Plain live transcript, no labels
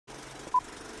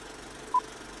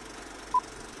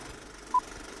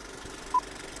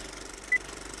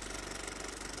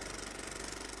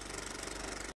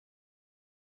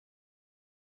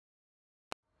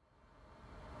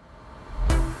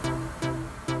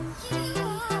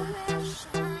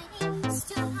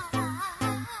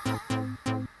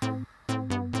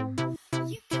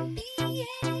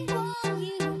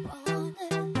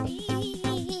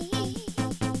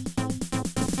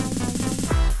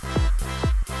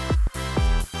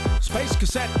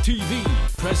Cassette TV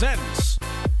presents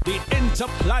the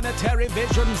Interplanetary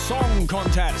Vision Song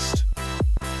Contest.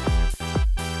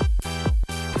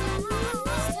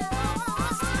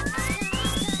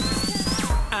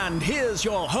 And here's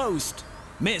your host,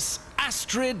 Miss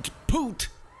Astrid Poot.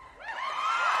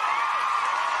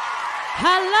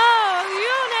 Hello,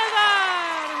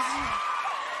 universe!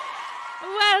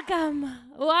 Welcome,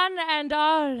 one and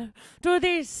all, to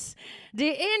this,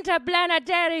 the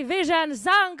Interplanetary Vision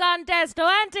Song Contest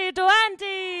 2020!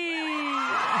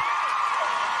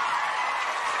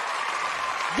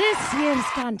 This year's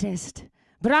contest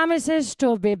promises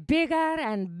to be bigger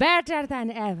and better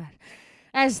than ever,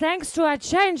 as thanks to a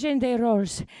change in the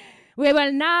rules, we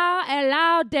will now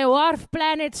allow the dwarf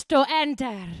planets to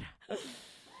enter.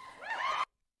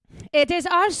 It is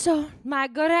also my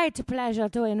great pleasure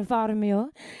to inform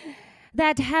you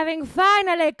that having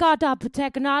finally caught up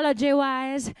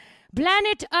technology-wise,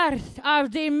 planet Earth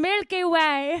of the Milky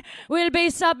Way will be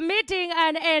submitting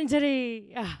an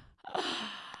entry.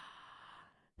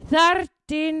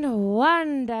 13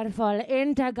 wonderful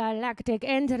intergalactic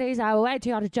entries await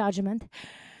your judgment,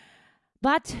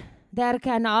 but there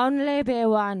can only be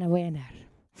one winner.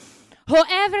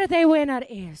 Whoever the winner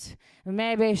is,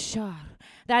 may be sure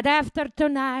that after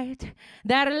tonight,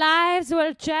 their lives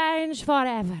will change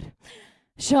forever.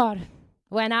 Sure,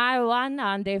 when I won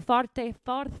on the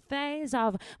 44th phase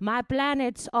of my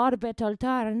planet's orbital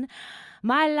turn,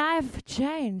 my life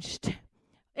changed.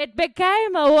 It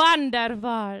became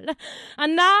wonderful.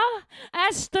 And now,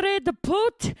 Astrid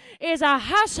Poot is a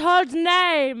household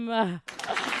name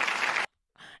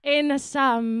in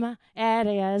some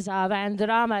areas of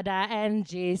Andromeda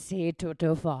NGC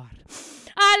 224.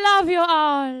 I love you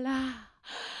all.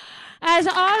 As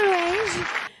always,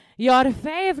 your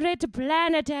favorite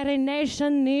planetary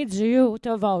nation needs you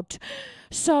to vote.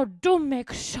 So do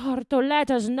make sure to let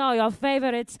us know your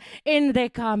favorites in the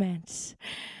comments.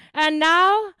 And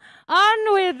now,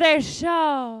 on with the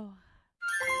show.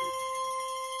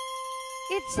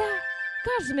 It's a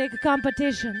cosmic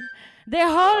competition. The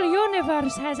whole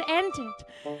universe has entered,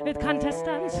 with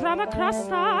contestants from across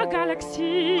the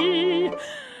galaxy.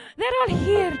 They're all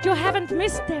here, you haven't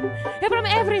missed them. They're from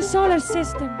every solar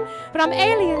system, from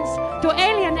aliens to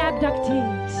alien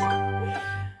abductees.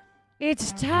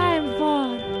 It's time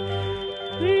for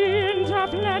the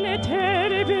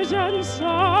Interplanetary Vision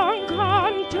Song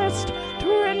Contest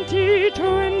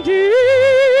 2020.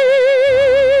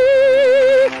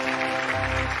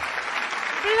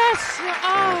 Bless you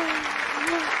all.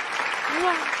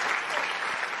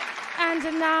 And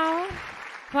now,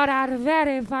 for our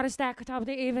very first act of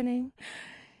the evening,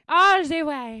 all the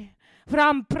way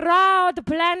from proud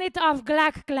planet of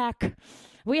Glac Glac,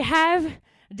 we have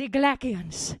the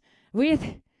Glacians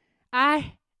with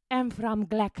I Am From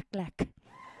Glac Glac.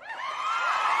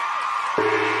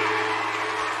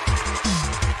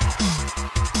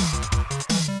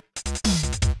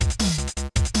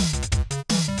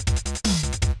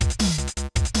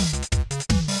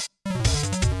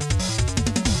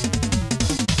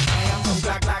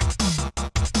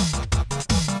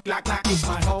 Glac Glac is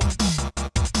my home.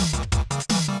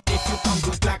 If you come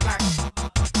to Glac Glac,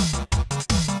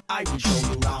 I will show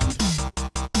you round.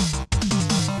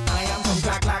 I am from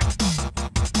Glac Glac.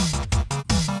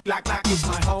 Glac Glac is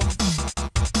my home.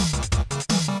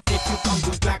 If you come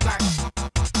to Glac Glac,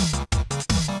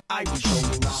 I will show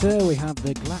you round. So we have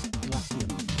the Glac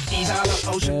Glacians. These are the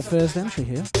oceans. Their first entry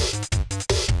here,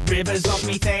 Rivers of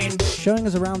methane. showing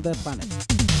us around their planet.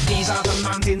 These are the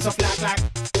mountains of Glac Glac.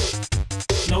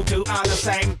 No two are the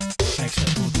same,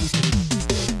 except for these two.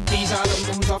 These are the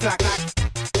moons of Glac Glac,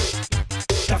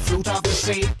 the fruit of the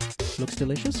sea. Looks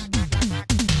delicious.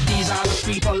 These are the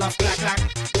people of Glac Glac.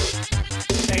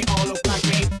 They all look like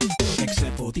me,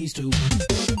 except for these two.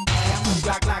 I am from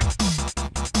Glac Glac.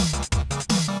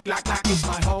 Glac Glac is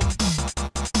my home.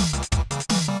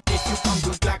 If you come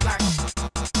to Glac Glac,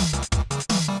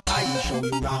 I will show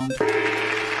you round.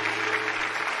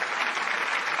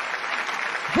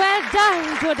 Well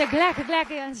done to the Glac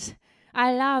Glacians.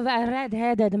 I love a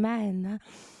red-headed man.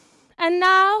 And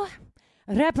now,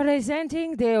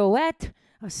 representing the wet,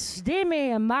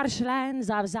 steamy marshlands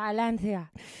of Xylanthia,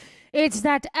 it's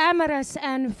that amorous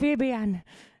amphibian,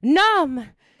 Nom,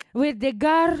 with the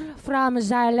girl from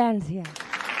Xylanthia.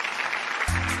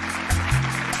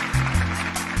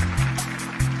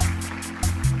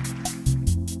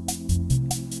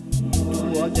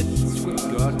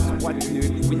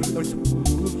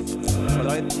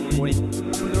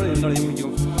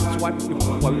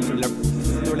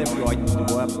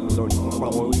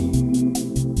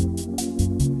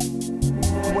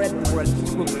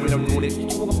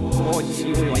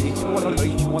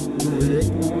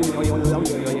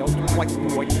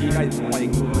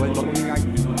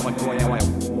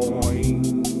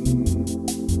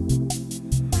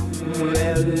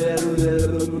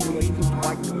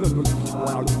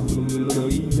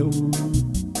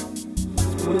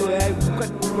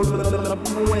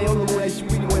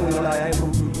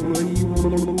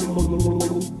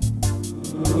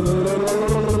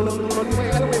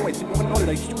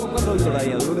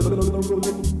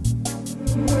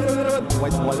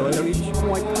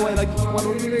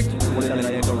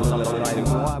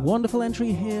 Wonderful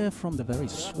entry here from the very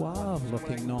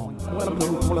suave-looking Nom. He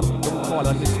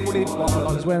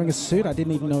was wearing a suit. I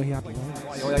didn't even know he had legs.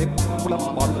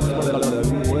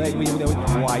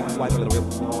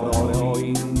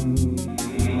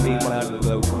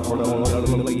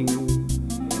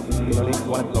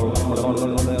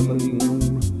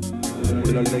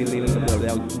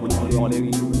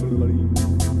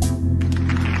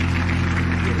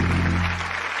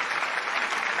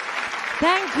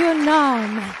 Thank you,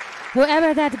 Nom.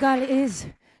 Whoever that girl is,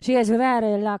 she is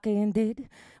very lucky indeed.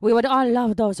 We would all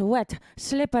love those wet,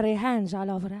 slippery hands all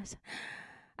over us.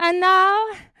 And now,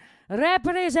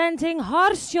 representing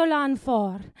Horsulan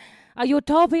 4, a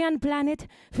utopian planet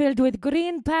filled with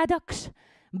green paddocks,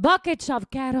 buckets of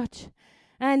carrots,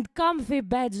 and comfy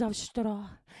beds of straw.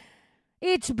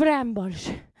 It's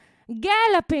brambles,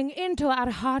 galloping into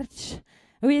our hearts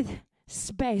with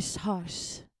Space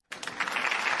Horse.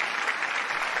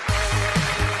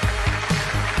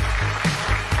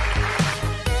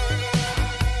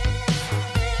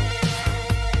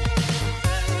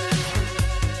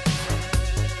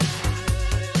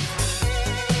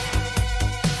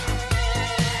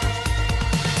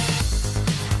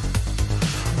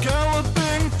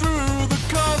 Galloping through the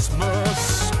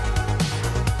cosmos,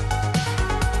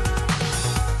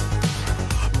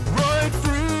 right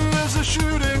through as a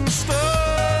shooting star.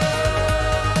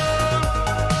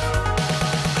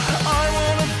 I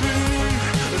wanna be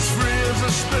as free as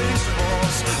a space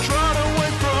horse, trot away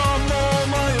from all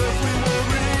my earthly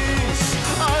worries.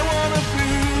 I wanna be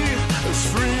as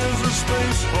free as a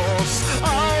space horse. I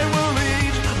will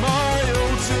eat my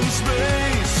oats in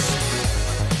space,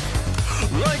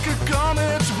 like a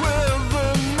comet with a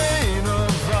mane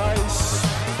of ice.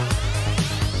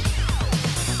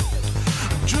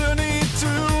 Journey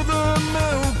to the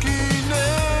Milky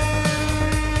Way.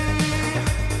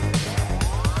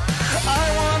 I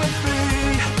wanna be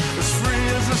as free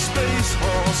as a space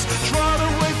horse, trot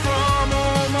away from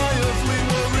all my earthly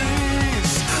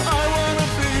worries. I wanna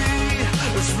be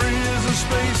as free as a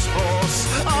space horse.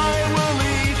 I will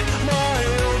eat my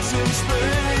oats in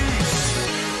space.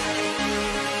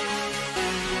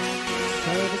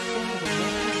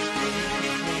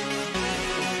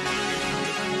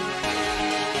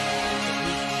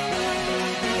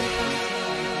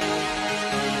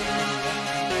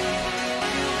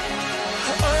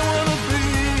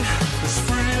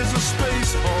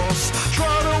 Space horse,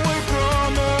 trot away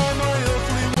from all my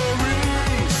earthly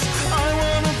worries. I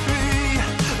wanna be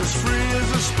as free as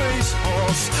a space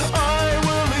horse. I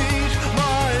will eat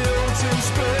my oats in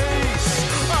space.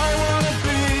 I wanna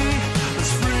be as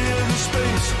free as a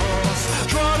space horse,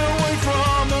 trot away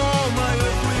from all my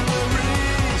earthly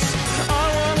worries. I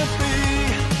wanna be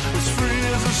as free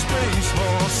as a space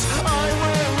horse. I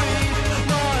will eat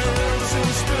my oats in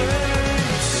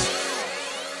space.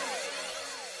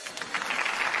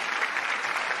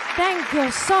 Thank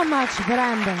you so much,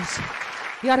 Brambles.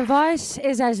 Your voice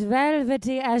is as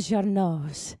velvety as your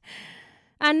nose.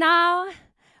 And now,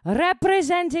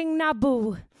 representing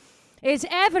Naboo, is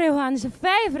everyone's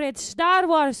favorite Star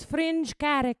Wars fringe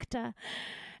character,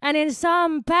 and in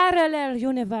some parallel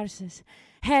universes,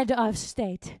 head of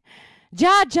state,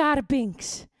 Jar Jar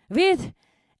Binks, with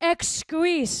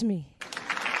Excuse Me.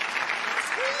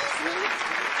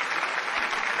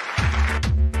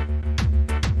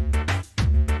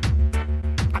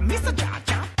 Mr. Jar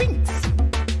Jar Binks.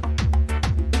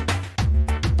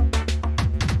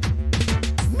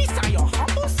 Mr. Your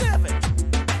humble servant.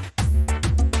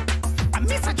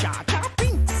 Mr. Jar Jar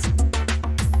Binks.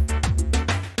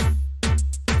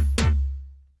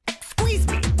 Squeeze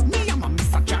me, I'm a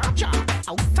Mr. Jar Jar.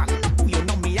 Out and up, you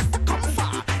know me as the come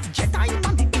far. Jedi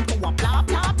man, the ink go a blah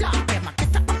blah blah. Them a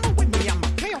get a with me, I'm a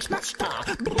chaos master.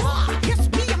 Blah. Yes,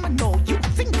 me, I'm a know you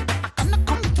think. I'm gonna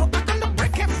come through, I'm gonna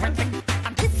break everything.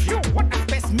 If you want a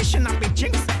space mission of the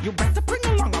Jinx, you better bring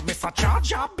along a Mr. Jar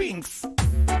Jar Binks.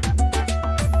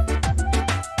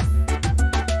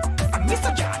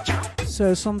 Mr. Jar Jar.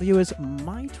 So some viewers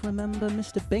might remember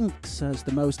Mr. Binks as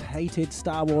the most hated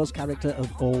Star Wars character of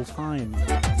all time.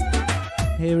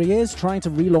 Here he is, trying to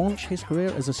relaunch his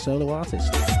career as a solo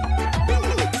artist.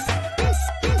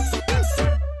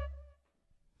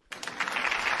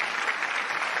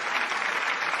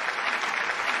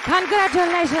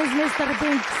 Congratulations, Mr.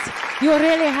 Binks. You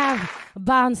really have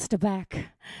bounced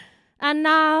back. And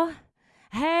now,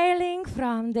 hailing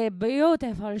from the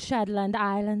beautiful Shetland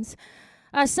Islands,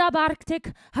 a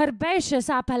subarctic herbaceous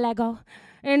archipelago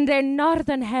in the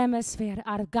northern hemisphere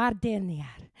of Gardenia,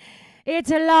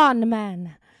 it's a lawn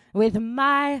man with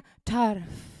my turf.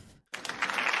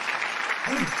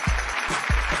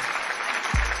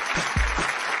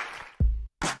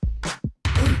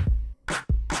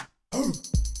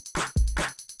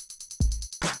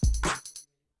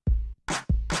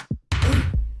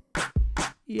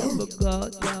 Ya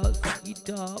begat ya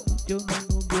kita ujung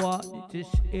membuat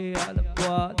disihal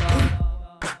buat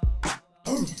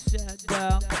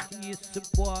sedang di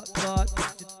sebuah kat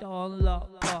ditolak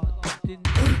kat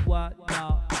buat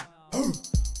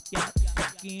ya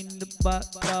sakin debat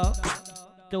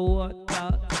tua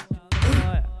tak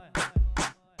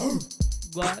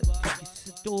buat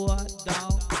setua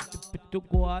down betul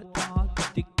buat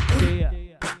tik dia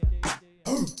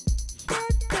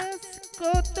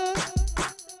kotor.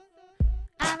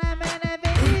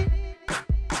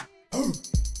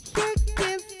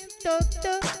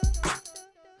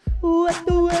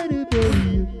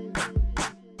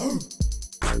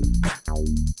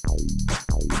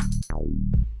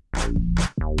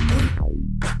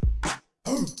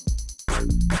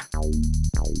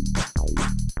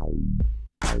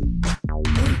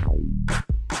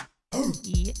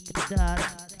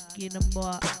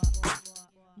 Kinamba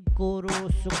guru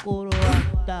sukuru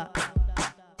ata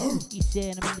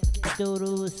isena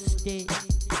mituru ste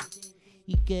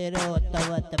ikero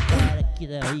tawata para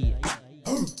kirai.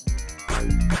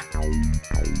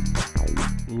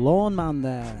 Lawn man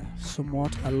there,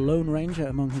 somewhat a lone ranger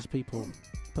among his people,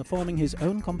 performing his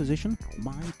own composition,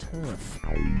 My Turf.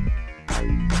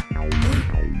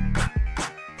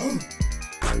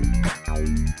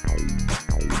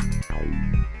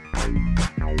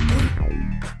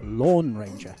 Lawn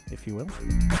ranger, if you will.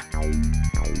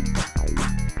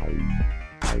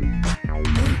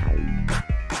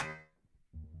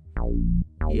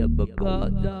 Ya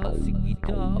berkata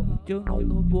sekitar ujung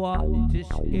membuat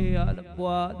disihal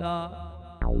buat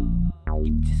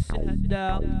kita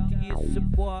sedang di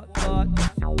sebuah kat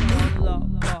ditolak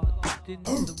kat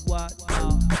buat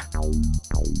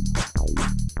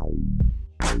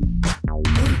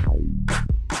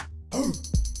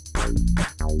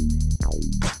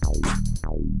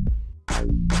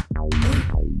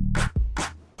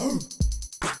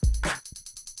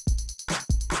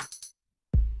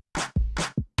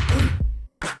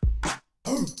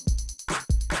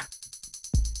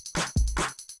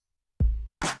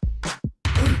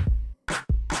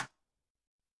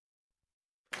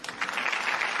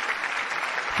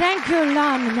Thank you,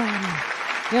 Lawn Man.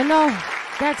 You know,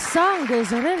 that song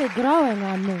is really growing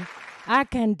on me. I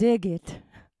can dig it.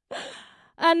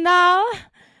 And now,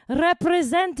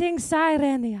 representing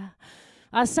Sirenia,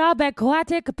 a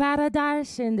subaquatic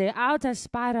paradise in the outer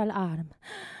spiral arm.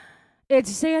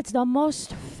 It's the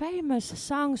most famous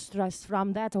songstress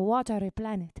from that watery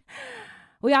planet.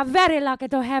 We are very lucky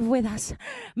to have with us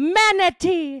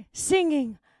Manatee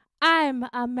singing I'm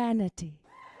a Manatee.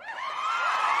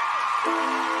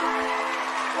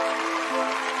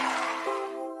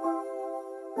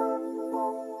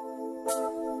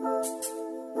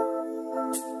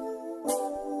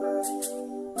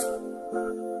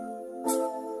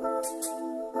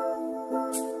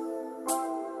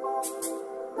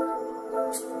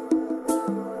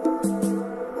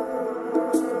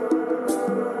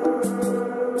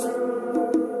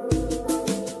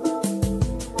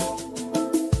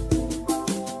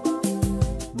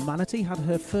 Manatee had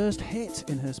her first hit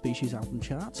in her species album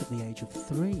charts at the age of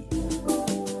 3.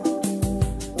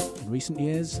 In recent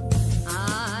years,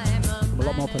 I'm a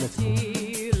lot more political.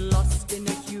 Lost in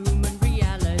a human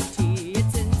reality.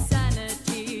 It's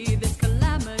insanity, this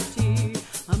calamity.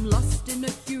 I'm lost in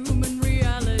a human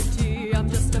reality. I'm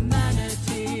just a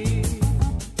manatee.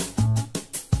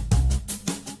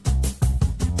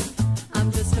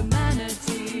 I'm just a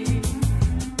manatee.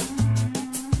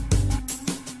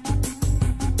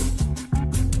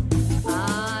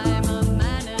 I'm a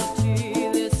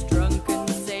manatee, this drunken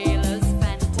sailor's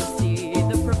fantasy.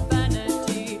 The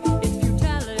profanity, its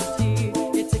futility.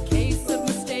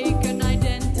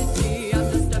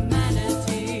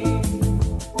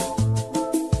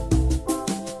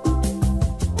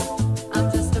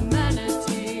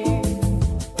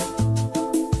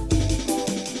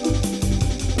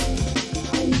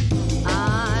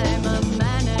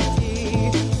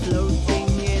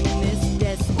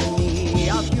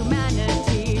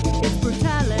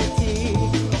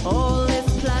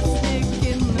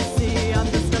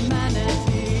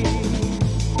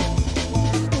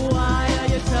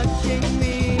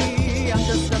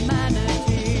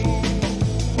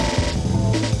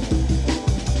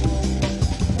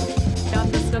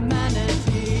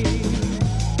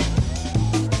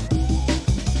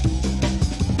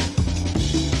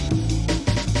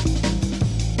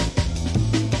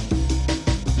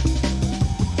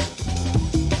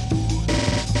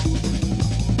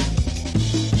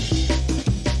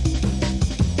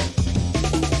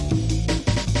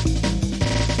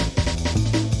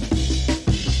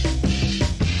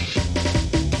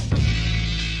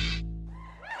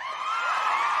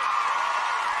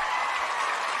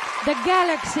 the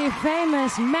galaxy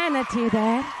famous manatee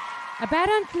there.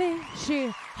 Apparently,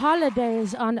 she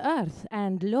holidays on Earth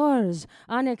and lures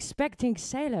unexpected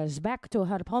sailors back to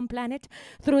her home planet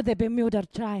through the Bermuda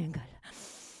Triangle.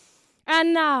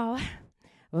 And now,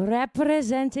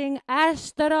 representing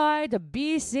asteroid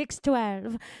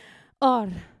B612, or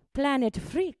Planet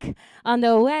Freak, on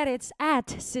the Where It's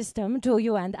At system to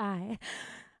you and I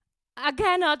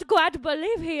cannot quite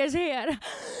believe he is here.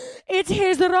 It's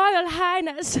His Royal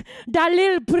Highness, the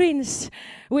Little Prince,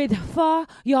 with For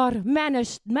Your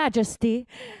Majesty,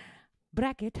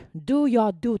 bracket, do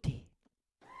your duty.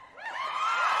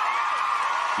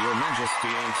 Your Majesty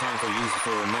ain't time for use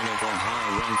for a minute on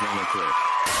high-rank manipulate.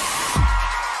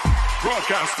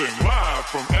 Broadcasting live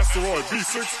from asteroid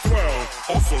B612,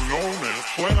 also known as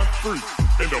Planet Freak,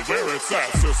 in the Where It's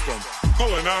At system.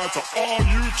 Calling out to all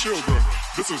you children,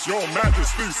 this is your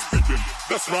Majesty speaking.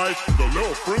 That's right, the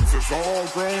little prince is all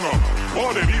grown up.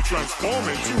 Boy, did he transform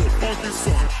into a funky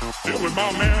son. Deal with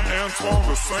my man Antoine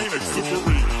the Saint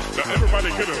Exupery. Now everybody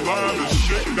get in line and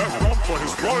shake that rump for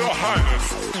His Royal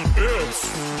Highness. It's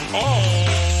all.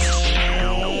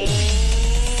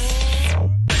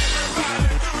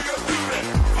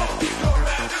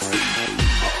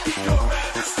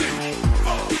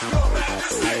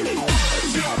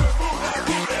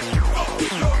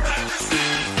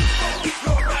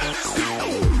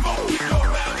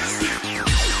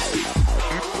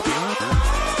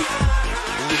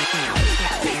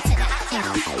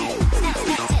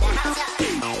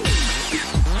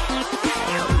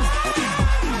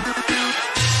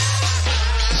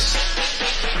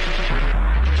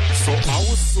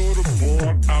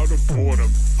 Out of boredom.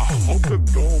 I hope it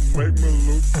don't make me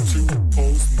look too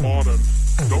postmodern.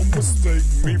 Don't mistake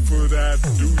me for that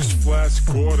douche Flash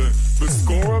Gordon. But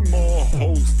scoring more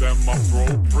hoes than my bro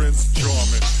Prince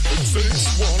Charming. It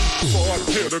takes one part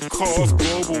here to cause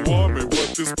global warming,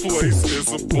 but this place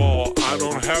is a ball. I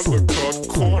don't have to cut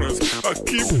corners. I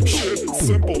keep shit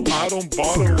simple. I don't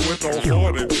bother with no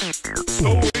hoarding.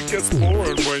 Though it gets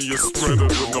boring when you're spreading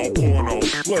with no porno.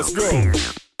 Let's go.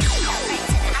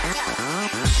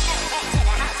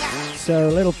 So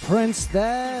Little Prince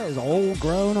there is all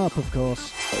grown up, of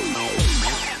course.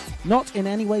 Not in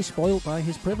any way spoiled by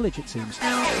his privilege, it seems.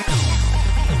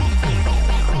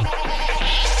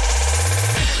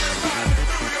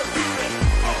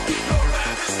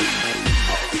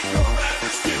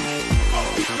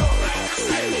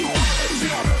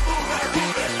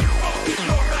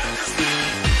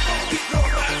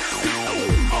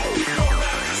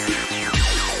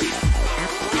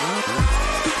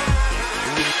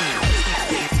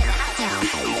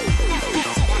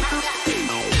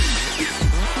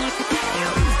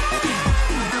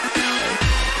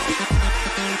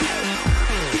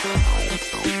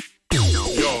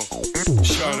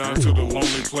 To the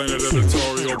Lonely Planet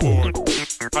editorial board.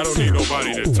 I don't need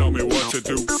nobody to tell me what to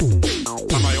do.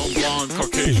 I'm my own blonde,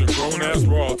 Caucasian, grown-ass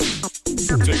royalty,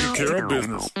 taking care of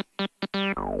business.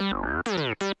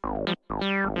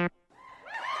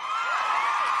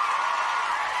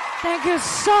 Thank you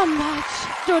so much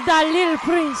to the Little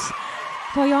Prince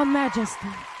for your majesty.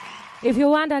 If you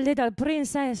want a little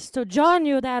princess to join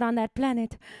you there on that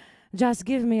planet, just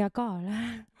give me a call.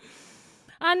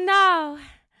 And now,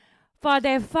 for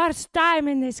the first time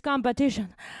in this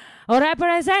competition,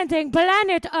 representing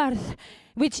planet Earth,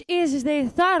 which is the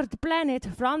third planet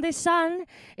from the sun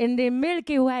in the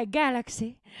Milky Way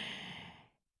galaxy,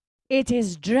 it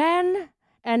is Dren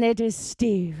and it is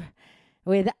Steve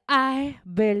with I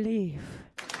Believe.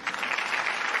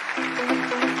 I'm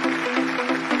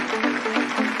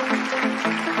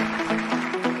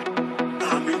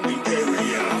in the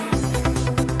area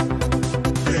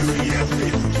 51.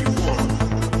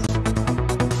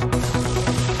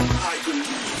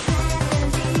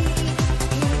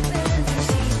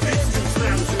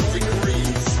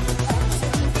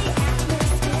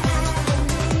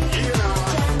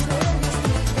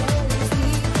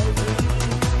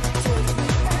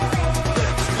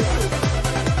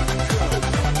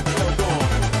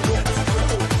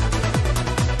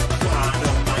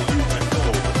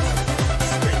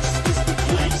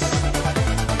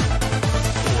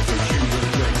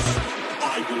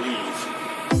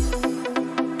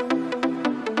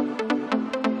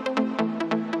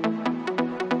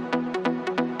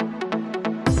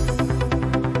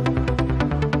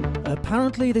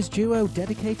 Apparently this duo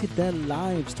dedicated their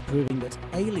lives to proving that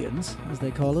aliens, as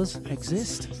they call us,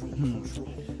 exist.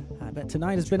 I bet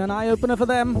tonight has been an eye-opener for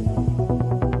them.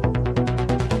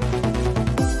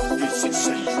 This is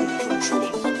Central Control.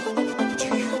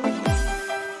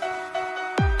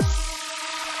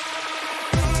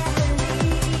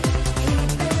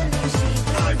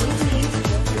 I believe.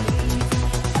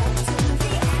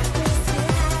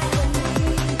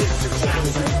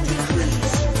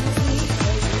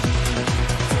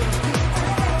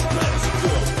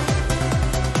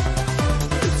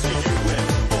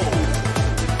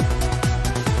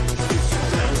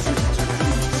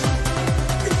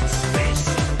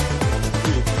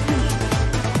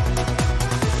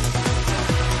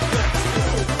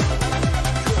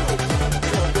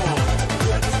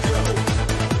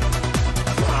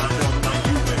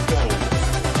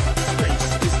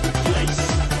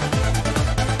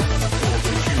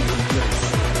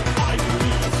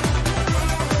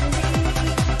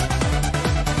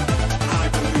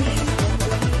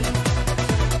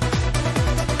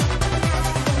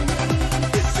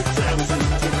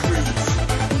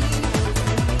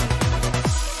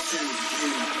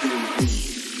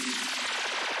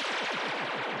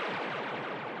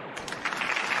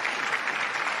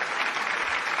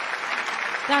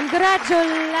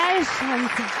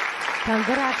 Congratulations.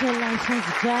 Congratulations,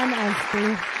 Jen and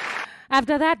Steve.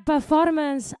 After that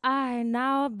performance, I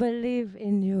now believe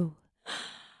in you.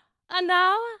 And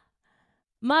now,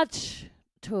 much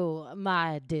to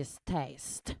my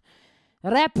distaste,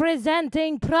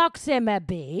 representing Proxima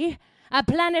B, a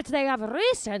planet they have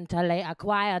recently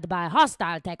acquired by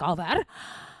hostile takeover,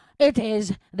 it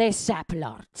is the Sap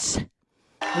Lords.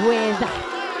 We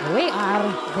are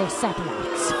the Sap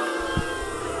Lords.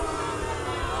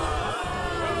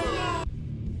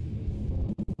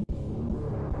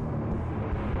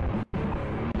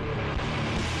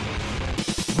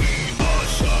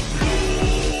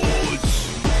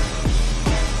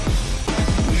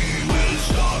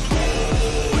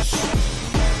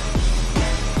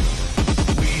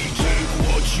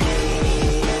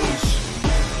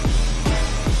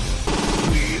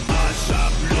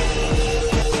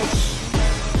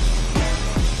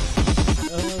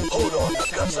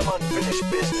 Some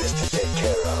unfinished business to take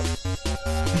care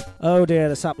of. Oh dear,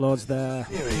 the Sap Lords there.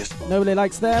 Nobody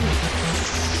likes them.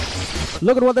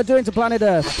 Look at what they're doing to planet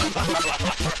Earth.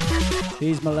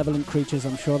 These malevolent creatures,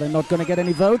 I'm sure they're not going to get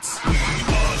any votes.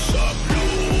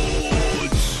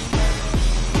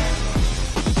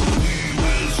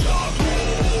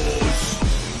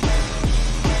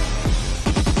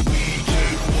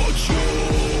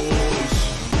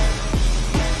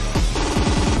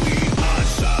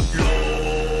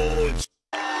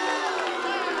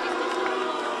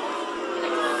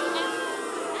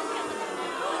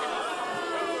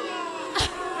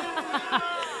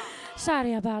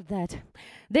 Sorry about that.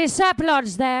 The Sap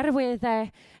Lords there with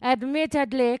a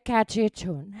admittedly catchy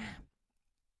tune.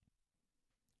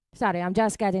 Sorry, I'm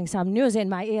just getting some news in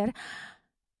my ear.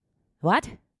 What?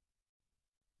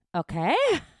 Okay.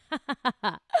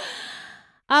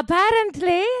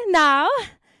 Apparently now,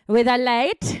 with a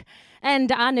late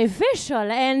and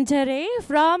unofficial entry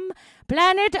from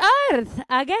planet Earth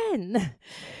again,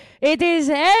 it is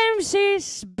MC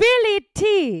Billy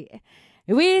T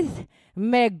with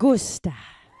Me Gusta.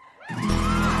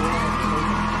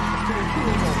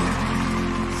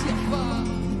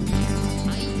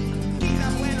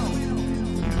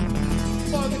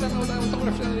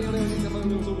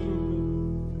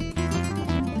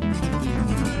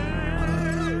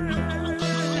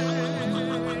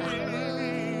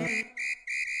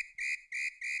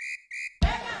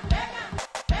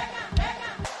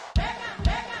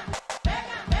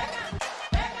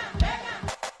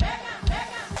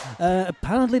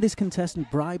 Apparently this contestant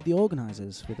bribed the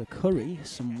organisers with a curry,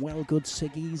 some well-good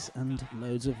ciggies and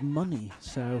loads of money.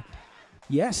 So,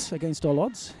 yes, against all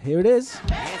odds, here it is.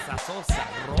 Esa salsa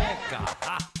roca,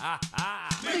 ha ha ha.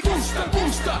 Me gusta,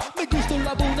 gusta, me gusta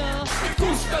la buna. Me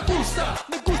gusta, gusta,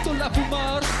 me gusta la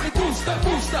fumar. Me gusta,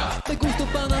 gusta, me gusta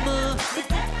banana.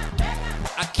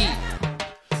 Aquí,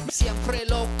 siempre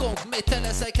loco, me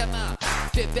tenés a quemar.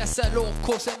 Te ves a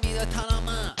loco, se mira tan a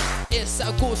más. Es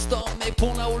a gusto, me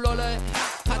pone a ulole.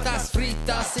 Patas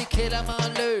fritas y queda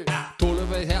malo. Tú le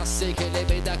ves así que le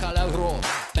ve da calabro.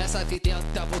 Pensa que te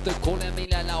antabote con el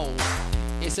milalao.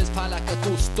 Ese es para que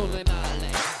gusto le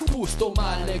male. Gusto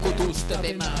male, gusto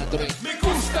de madre. Me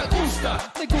gusta,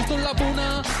 gusta, me gusta la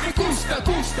buna. Me gusta,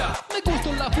 gusta, me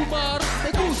gusta la fumar.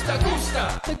 Me gusta,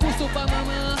 gusta, me gusta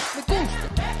banana. Me gusta,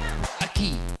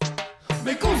 aquí.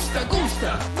 Me gusta,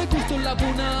 gusta, me gusta la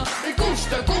buna. Me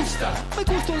gusta, gusta, me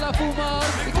gusta la fumar.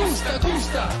 Me gusta,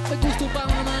 gusta, me gusta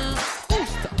banana.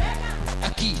 Gusta,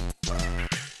 aquí.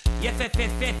 Yes,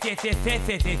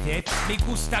 mi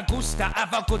gusta,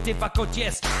 avacote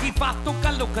pacoches. Y fatto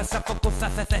callo che sa poco sa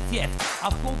siet. A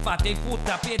pompa de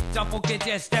puta pizza porque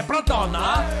este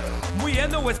prodona. Muy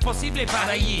no es posible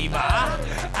para Iva.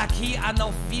 Aquí a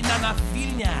no fina na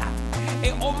filña.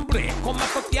 E hombre, come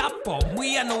cotiapo,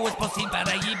 muy no es posible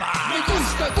para Iva. Me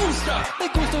gusta, gusta, me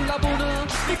gusta la buna.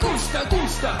 Me gusta,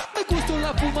 gusta, me gusta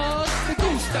la fumar. Me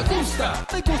gusta, gusta,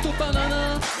 me gusta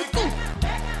banana. Me gusta,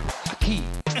 aquí.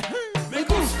 Me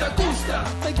gusta, gusta,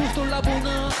 me gusta la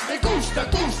buna. Me gusta,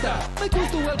 gusta, me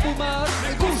gusta el fumar.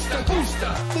 Me gusta,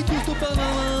 gusta, me gusta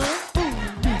banana.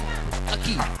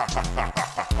 Aquí.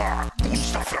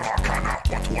 Gusta fracana,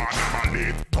 patuana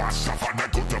male. Passa fana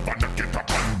gutta bana geta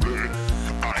panble.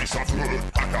 Eyes of blood,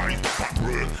 and I top of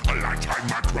blood. A lifetime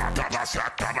my brother was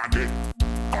a tabade.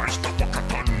 I stop a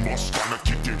catan, Moscana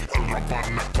kitty. A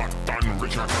rapan, a catan,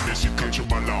 Richard, and the secret of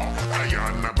my law. I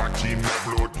am a back in the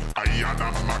blood. I am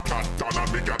a macatana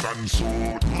bigger than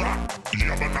sword.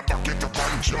 Yaman a bucket of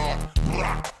puncher.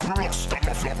 Rust on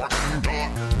my flower and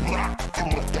dark. Rock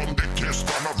on the kiss,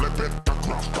 and I've left it. The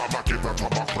craft, I'm a give it,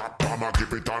 I'm a crap, I'm a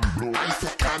give it and blow. I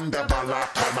think I'm the ballad,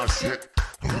 I'm a shit.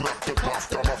 Wrap the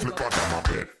path, I'm a flip out of my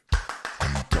bed.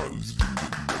 I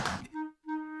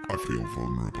feel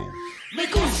vulnerable. Me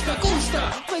gusta,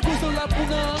 me gusta la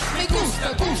puna. Me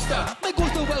gusta, me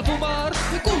gusta el fumar.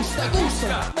 Me gusta,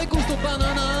 me gusta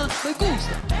banana. Me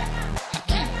gusta.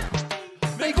 Aquí.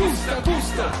 Me gusta,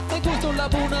 me gusta la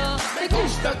puna. Me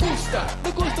gusta,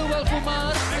 me gusta el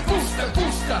fumar. Me gusta,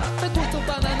 me gusta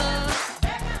banana.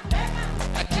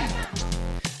 Aquí.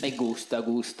 Me gusta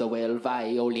el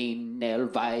violin. El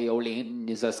violin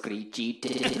is a screechy.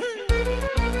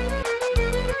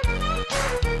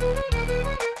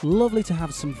 Lovely to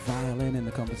have some violin in the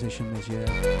competition this year.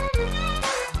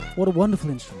 What a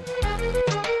wonderful instrument.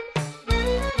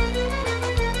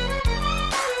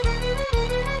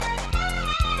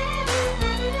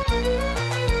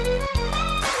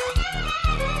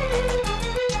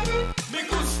 Me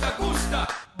gusta,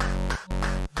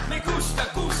 me gusta, me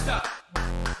gusta,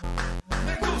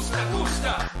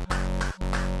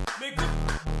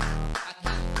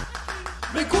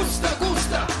 Me gusta,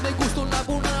 me gusta la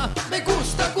buna. Me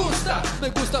gusta, me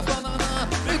gusta banana.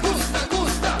 Me gusta,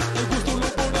 me gusta la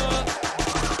buna.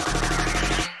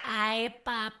 Ay,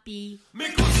 papi. me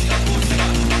gusta,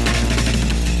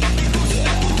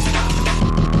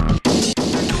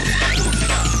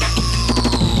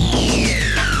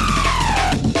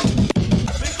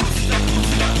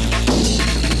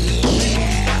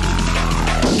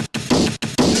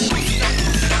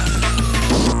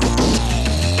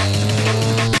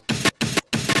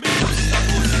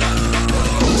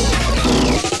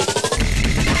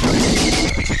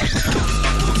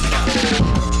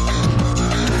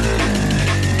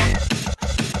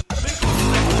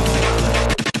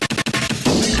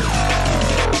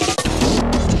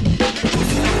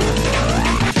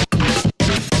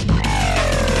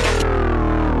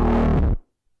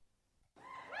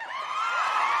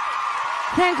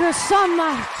 Thank you so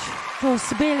much,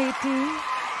 possibility.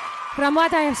 From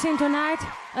what I have seen tonight,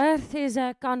 Earth is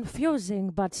a confusing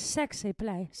but sexy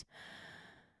place.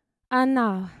 And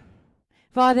now,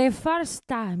 for the first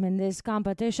time in this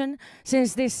competition,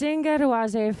 since the singer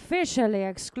was officially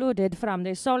excluded from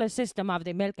the solar system of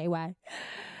the Milky Way,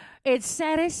 it's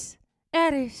Ceres,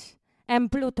 Eris,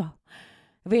 and Pluto,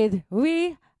 with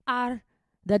We Are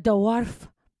the Dwarf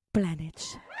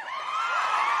Planets.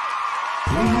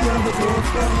 We are the dwarf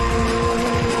planets.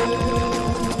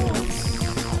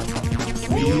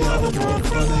 We are the dwarf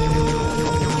planets.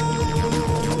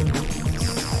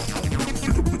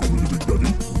 Pick up the big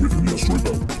daddy, within the asteroid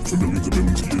belt. For millions and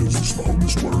millions of years, it's not on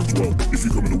this world as well. If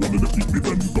you come in a one and a beat me,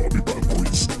 then you gotta be bad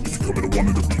boys. If you come in a one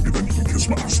and a beat me, then you can kiss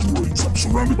my asteroids. I'm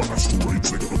surrounded by asteroids,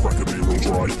 they got the crack of their all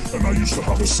dry. And I used to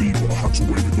have a seed, but I had to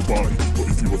wave it goodbye. But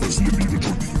if you are thirsty and need a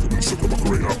drink, you can come and suck up a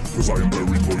crater. Cause I am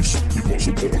very moist, you've got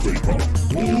some water vapor.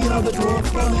 We are the dwarf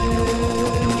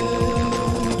planets.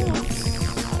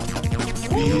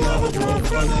 We are the dwarf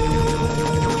planets.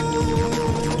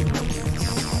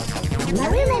 My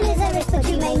real name is Eris, but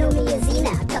you may know me as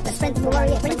Xena. Got the strength of a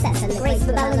warrior princess and the grace of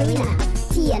a ballerina.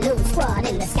 TNO squad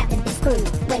in the scattered this crew.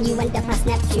 When you enter past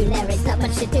Neptune, there is not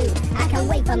much to do. I can't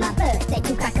wait for my birthday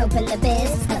to crack open the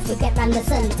beers. Cause to get round the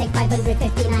sun take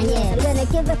 559 years. We're gonna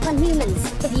give up on humans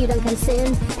if you don't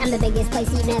consume. I'm the biggest place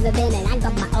you've never been and I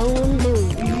got my own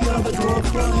moon. We are the dwarf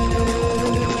planets.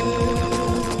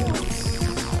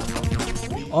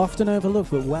 Often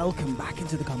overlooked, but welcome back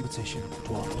into the competition,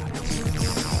 Dwarf Planets.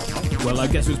 Well, I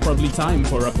guess it's probably time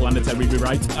for a planetary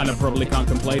rewrite, and I probably can't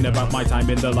complain about my time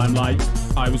in the limelight.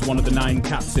 I was one of the 9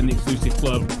 cats in the exclusive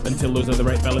club, until those other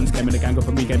 8 villains came in a gang up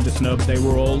and we gave the snub. They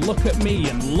were all, look at me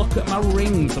and look at my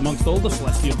rings. Amongst all the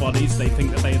celestial bodies, they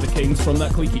think that they are the kings. From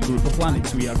that cliquey group of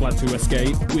planets, we are glad to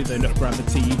escape with enough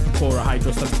gravity for a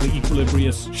hydrostatically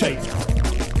equilibrious shape.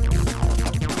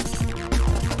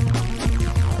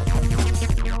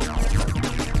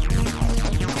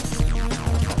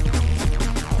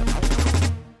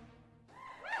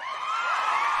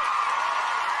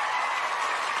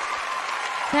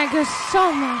 Thank you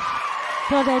so much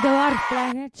for the Dwarf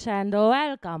Planets and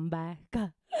welcome back.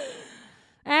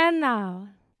 And now,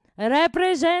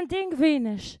 representing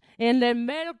Venus in the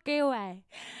Milky Way,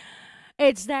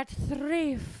 it's that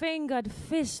 3-fingered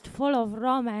fistful of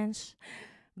romance.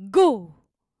 Go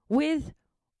with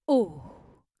O.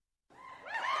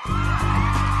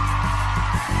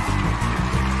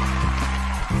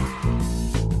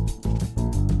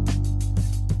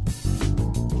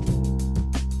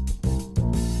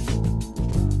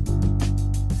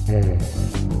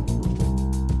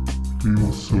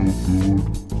 Feels so good,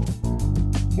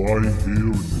 lying here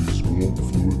in these warm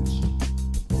fluids.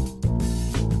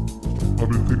 I've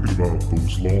been thinking about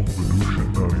those long Venusian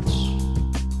nights.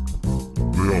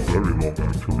 They are very long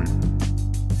actually.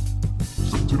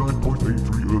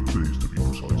 79.83 Earth days to be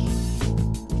precise.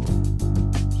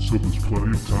 so there's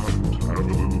plenty of time to have a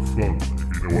little fun,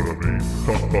 if you know what I mean.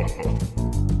 Ha ha ha.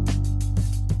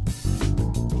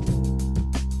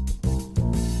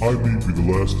 I may be the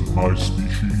last of my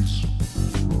species,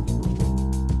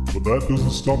 but that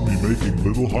doesn't stop me making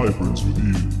little hybrids with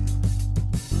you.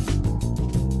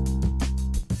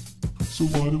 So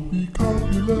why don't we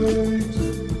copulate?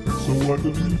 So why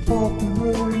don't we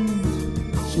populate?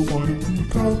 So why don't we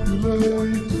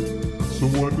copulate? So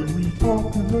why don't we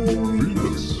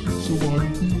populate? So why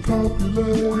don't we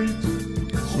copulate?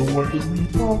 So why don't we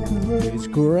populate? It's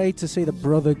great to see the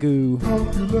Brother Goo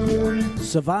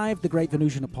survive the Great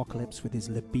Venusian Apocalypse with his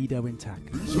libido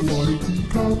intact. So why don't we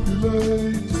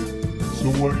copulate? So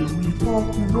why don't we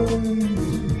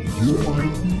populate? So why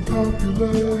don't we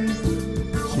copulate?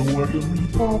 So why don't we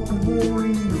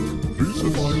populate? So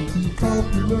why don't we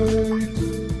copulate?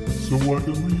 So why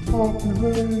don't we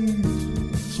populate?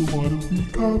 So why don't we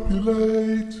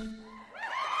copulate?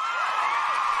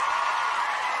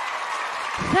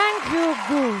 Thank you,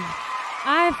 Goo.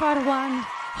 I, for one,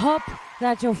 hope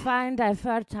that you find a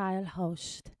fertile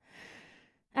host.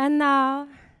 And now,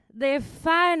 the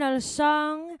final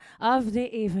song of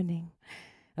the evening,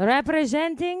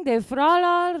 representing the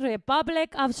Frollo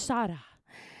Republic of Sarah,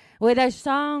 with a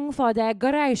song for their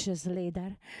gracious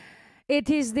leader. It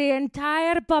is the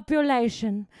entire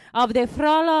population of the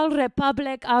Frollo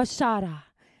Republic of Sarah,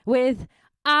 with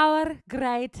our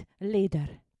great leader.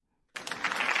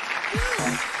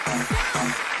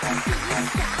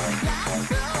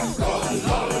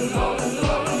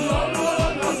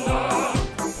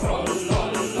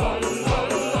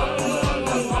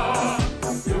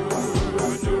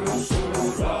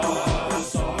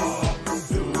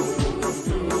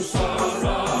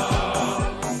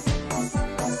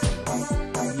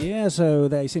 Yeah, so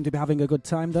they seem to be having a good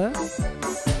time there.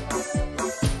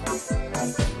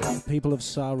 People of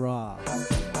Sarah.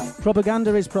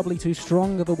 Propaganda is probably too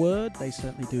strong of a word. They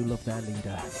certainly do love their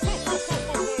leader.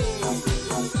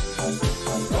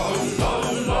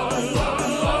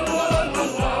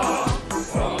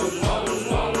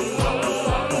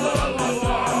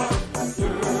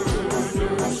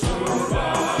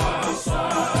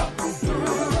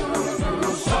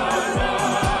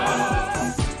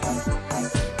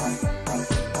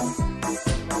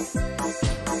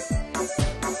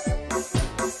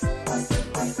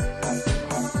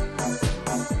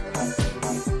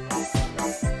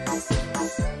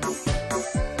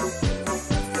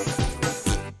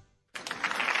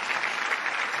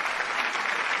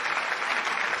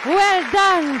 Well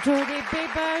done to the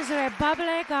People's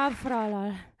Republic of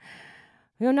Frollo.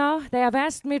 You know, they have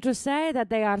asked me to say that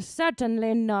they are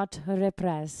certainly not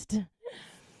repressed.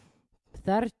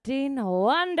 13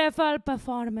 wonderful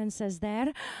performances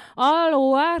there,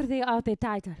 all worthy of the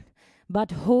title.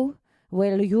 But who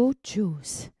will you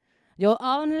choose? You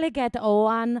only get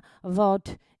one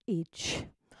vote each.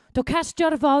 To cast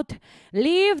your vote,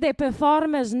 leave the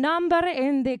performer's number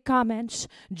in the comments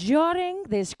during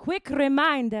this quick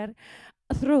reminder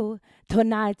through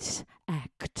tonight's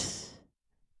act.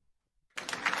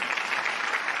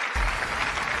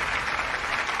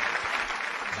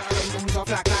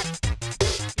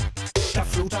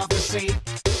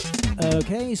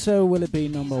 Okay, so will it be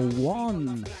number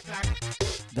one?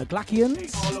 The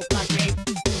Glackians?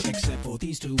 Except for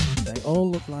these two. They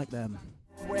all look like them.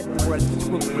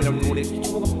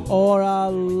 Or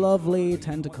our lovely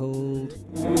tentacled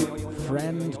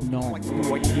friend Nom.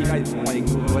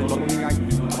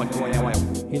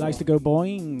 He likes to go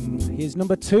boing. Here's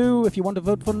number two if you want to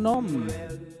vote for Nom.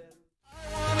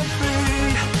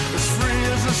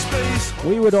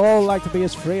 We would all like to be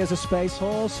as free as a space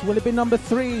horse. Will it be number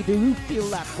three? Do you feel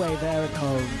that way there at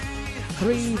home?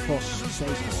 3 for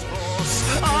space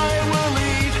horse. I will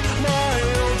eat my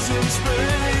oats in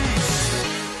space.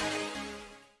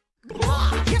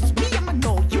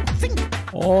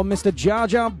 Or Mr. Jar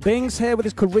Jar Binks here with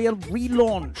his career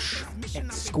relaunch.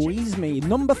 Squeeze me.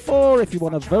 Number 4 if you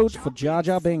want to vote for Jar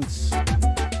Jar Binks.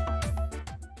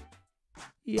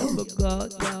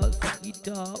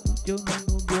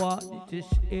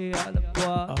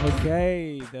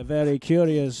 Okay, the very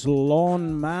curious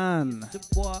Lawn Man.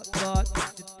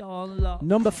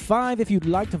 Number 5 if you'd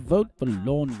like to vote for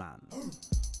Lawn Man.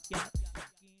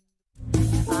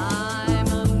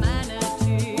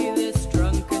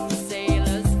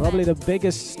 Probably the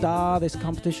biggest star this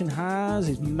competition has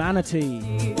is Manatee.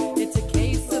 It's a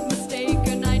case of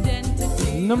mistaken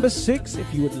identity. Number 6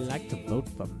 if you would like to vote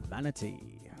for Manatee.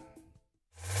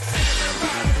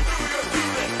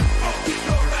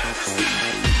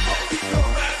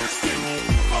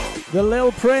 The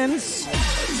Lil Prince.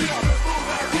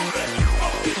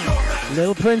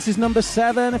 Lil Prince is number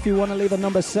 7. If you want to leave a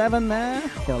number 7 there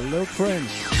for Lil Prince.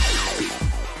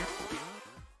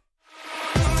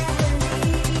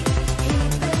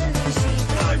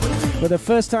 For the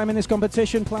first time in this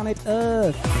competition, Planet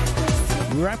Earth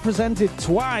represented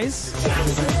twice.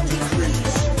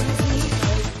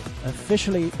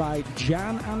 Officially by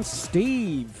Jan and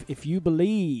Steve. If you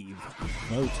believe,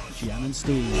 vote Jan and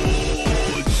Steve.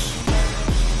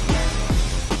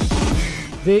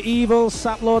 The evil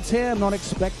saplords here, I'm not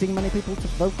expecting many people to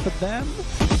vote for them.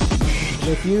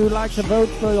 If you like to vote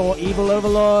for your evil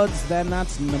overlords, then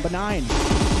that's number 9.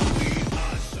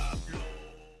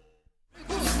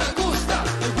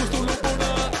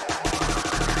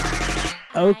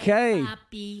 Okay.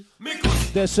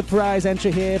 The surprise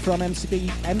entry here from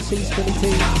MC Spilly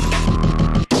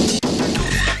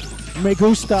T. Me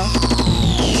gusta.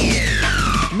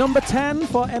 Number 10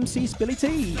 for MC Spilly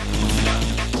T.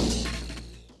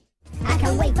 I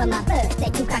can't wait for my birthday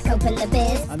to crack open the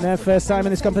beers. And their first time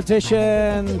in this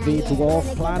competition, the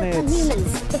Dwarf Planets.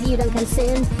 If you don't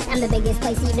consume, I'm the biggest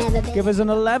place you've never been. Give us an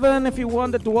 11 if you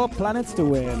want the Dwarf Planets to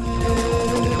win.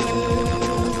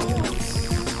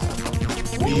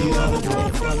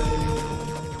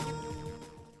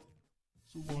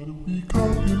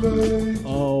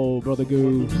 Oh, Brother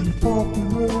Goo.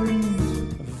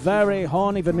 Very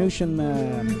horny Venusian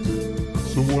man.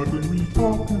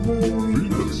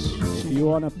 If you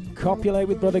want to copulate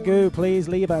with Brother Goo, please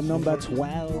leave a number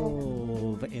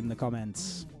 12 in the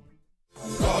comments.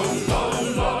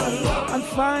 And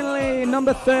finally,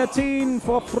 number 13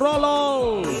 for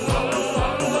Frollo.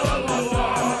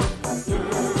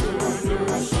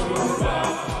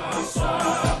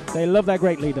 They love their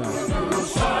great leader.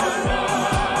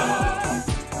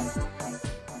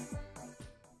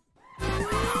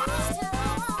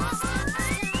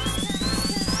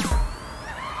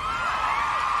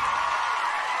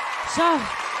 So,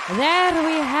 there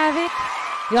we have it.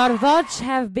 Your votes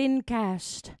have been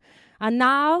cast. And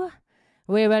now,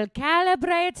 we will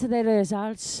calibrate the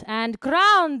results and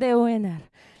crown the winner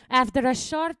after a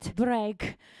short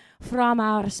break from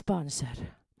our sponsor.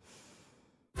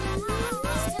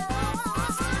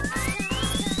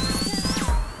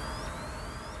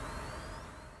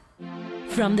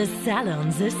 From the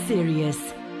salons of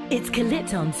Sirius, it's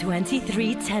Calypton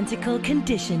 23 Tentacle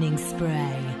Conditioning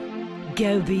Spray.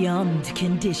 Go beyond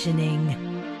conditioning.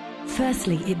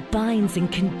 Firstly, it binds and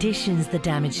conditions the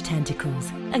damaged tentacles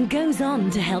and goes on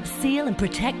to help seal and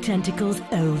protect tentacles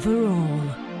overall.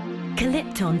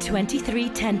 Calypton 23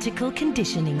 Tentacle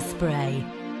Conditioning Spray.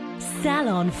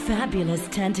 Salon fabulous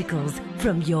tentacles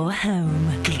from your home.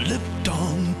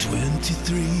 Calypton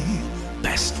 23,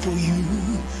 best for you,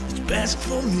 it's best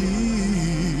for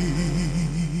me.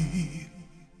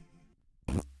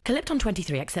 Calypton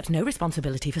 23 accepts no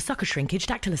responsibility for sucker shrinkage,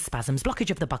 dactylus spasms, blockage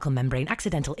of the buccal membrane,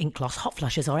 accidental ink loss, hot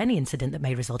flushes, or any incident that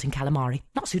may result in calamari.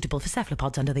 Not suitable for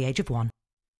cephalopods under the age of 1.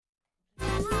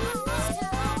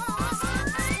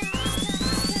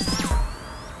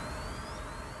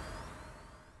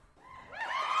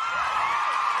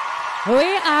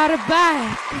 We are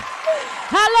back.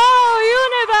 Hello,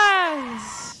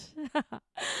 universe.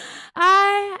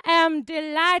 I am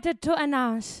delighted to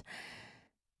announce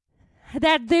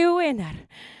that the winner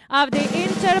of the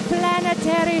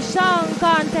Interplanetary Song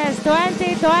Contest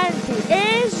 2020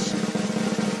 is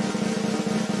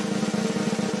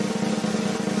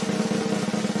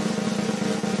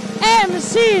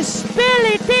MC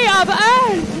Spilly T of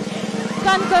Earth.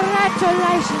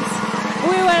 Congratulations.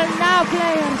 We will now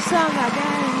play your song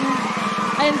again.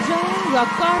 Enjoy your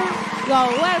chorus, your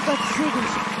well-got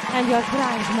CDs, and your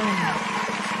prize money.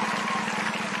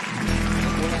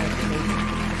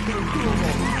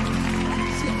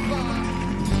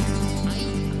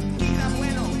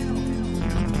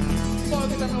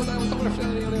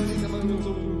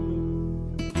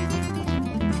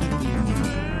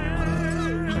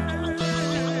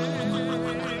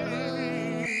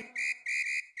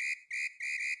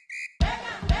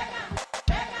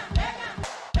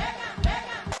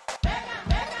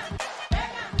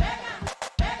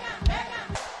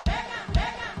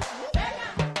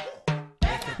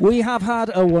 We have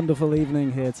had a wonderful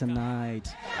evening here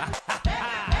tonight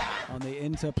on the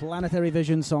Interplanetary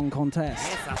Vision Song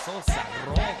Contest.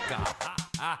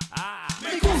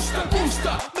 Me gusta,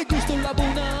 gusta, me gusta la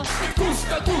buna. Me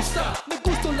gusta, gusta, me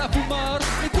gusta la fumar.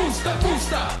 Me gusta,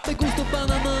 gusta, me gusta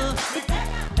banana.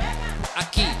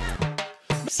 Aquí,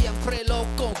 siempre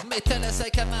loco, me tenés a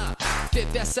quemar. Te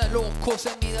ves a loco, se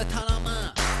mira tan a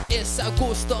más. Es a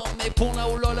gusto, me pone a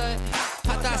ulole.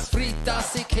 Patas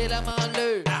fritas y que la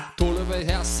male. Tú le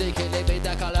ves así que le ve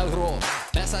da calabro.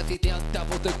 Me sa fidianta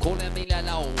por te con el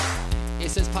milanao.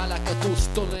 se spala che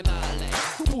gusto le male.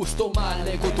 Gusto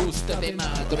male con gusta de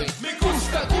madre. Me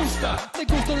gusta, gusta, me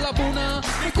gusta la buna.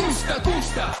 Me gusta,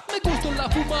 gusta, me gusta la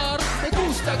fumar. Me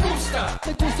gusta, gusta,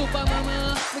 me gusta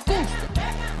banana. Me gusta.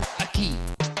 Aquí.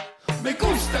 Me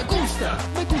gusta, gusta,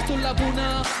 me gusta la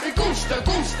buna. Me gusta,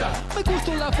 gusta, me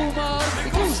gusta la fumar. Me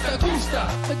gusta, gusta,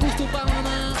 me gusta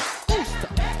banana. Gusta.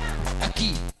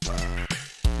 Aquí.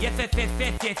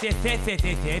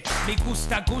 Mi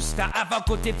gusta, gusta,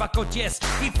 avacote, vacotes.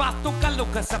 Mi fatto callo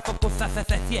che sa poco sa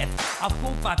set. A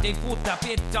pompa de puta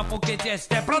pizza porque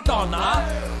este perdona.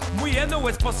 Muy no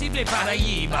es posible para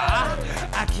llevar.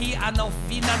 Aquí a no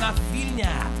fina na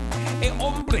filna. E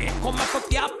hombre, como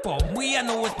copiapo, muy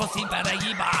no es posible para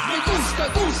llevar. Me gusta,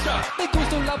 gusta, me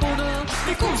gusta la bona.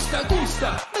 Me gusta,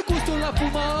 gusta, me gusta la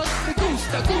fumar. Me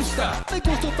gusta, gusta, me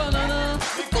gusta banana.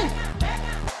 Me gusta.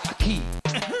 Aquí.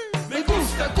 Me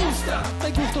gusta, gusta, me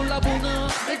gusta la bona.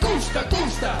 Me gusta,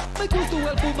 gusta, me gusta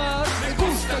el fumar. Me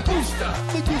gusta, gusta,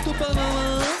 me gusta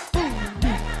banana.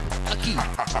 Aquí.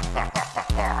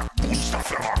 Gusta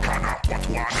ferracana,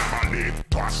 patuana mani.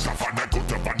 Passa fanna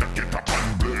gutta vanna getta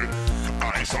pan bleu.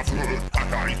 Eyes of blood,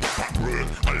 and I the pan bleu.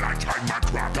 A lifetime my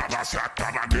crowd of a sack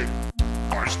of a git.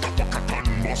 I stop a catan,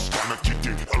 moscana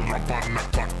kitty. A rabana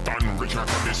catan, Richard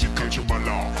and the culture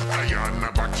mala. I am a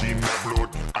vaccine blood.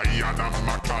 I am a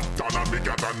macatana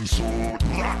bigger than sword.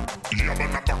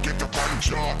 Yaman a bucket of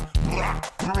panja.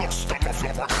 Lost on my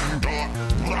flopaganda.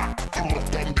 Rock on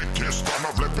the kiss, on a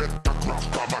flip it. The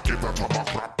craft, I'ma give it a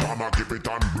crap, I'ma give it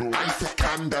on blue. I say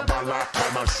candabala,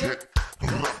 I'ma shit.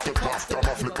 Wrap the craft,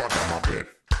 I'ma flip out of my bed.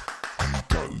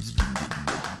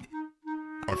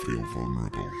 I feel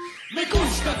vulnerable. Me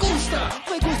gusta, gusta,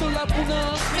 me gusta la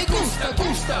puna. Me gusta,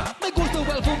 gusta, me gusta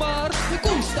el fumar. Me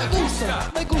gusta,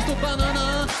 gusta, me gusta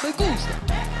banana. Me gusta.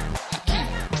 Aquí.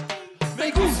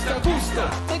 Me gusta, gusta,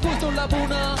 me gusta la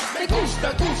puna. Me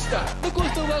gusta, gusta, me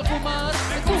gusta el fumar.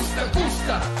 Me gusta,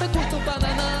 gusta, me gusta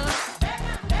banana.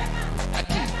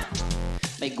 Aquí.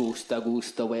 Me gusta,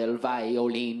 gusta el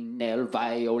violin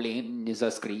is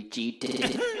a screechy.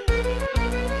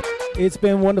 It's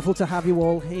been wonderful to have you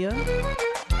all here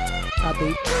at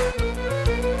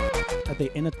the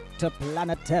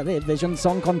Interplanetary Vision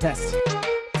Song Contest.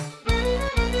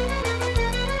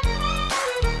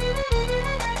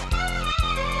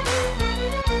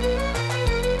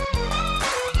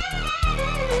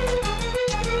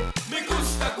 Me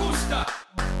gusta, gusta.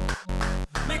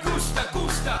 Me gusta,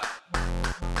 gusta.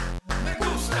 Me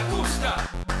gusta, gusta.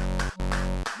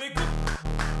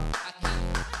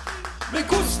 Me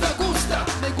gusta, gusta,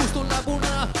 me gusta la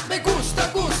buna. Me gusta,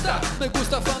 gusta, me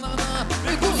gusta banana.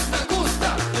 Me gusta,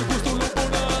 gusta, me gusta la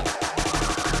buna.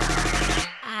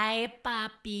 Ay,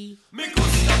 papi. Me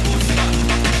gusta, gusta.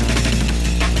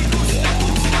 Me gusta,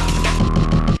 gusta.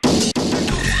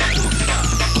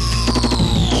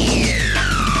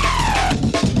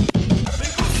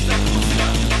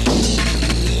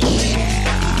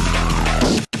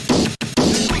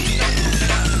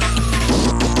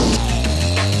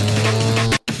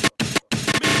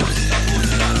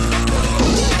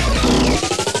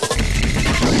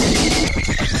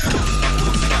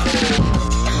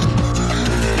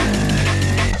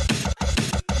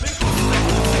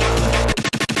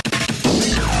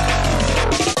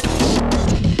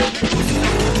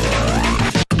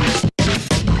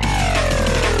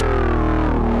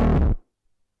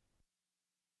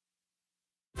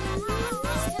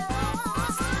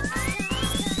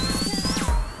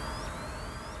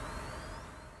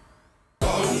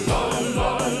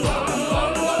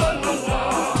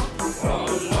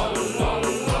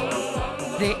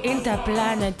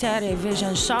 Interplanetary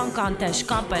Vision Song Contest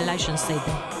compilation CD.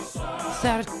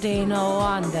 13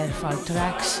 wonderful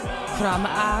tracks from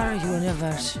our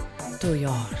universe to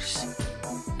yours.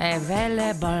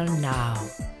 Available now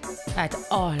at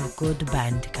all good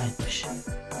bandcamps.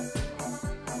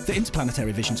 The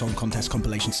Interplanetary Vision Song Contest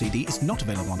compilation CD is not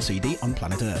available on CD on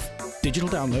planet Earth. Digital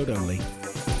download only.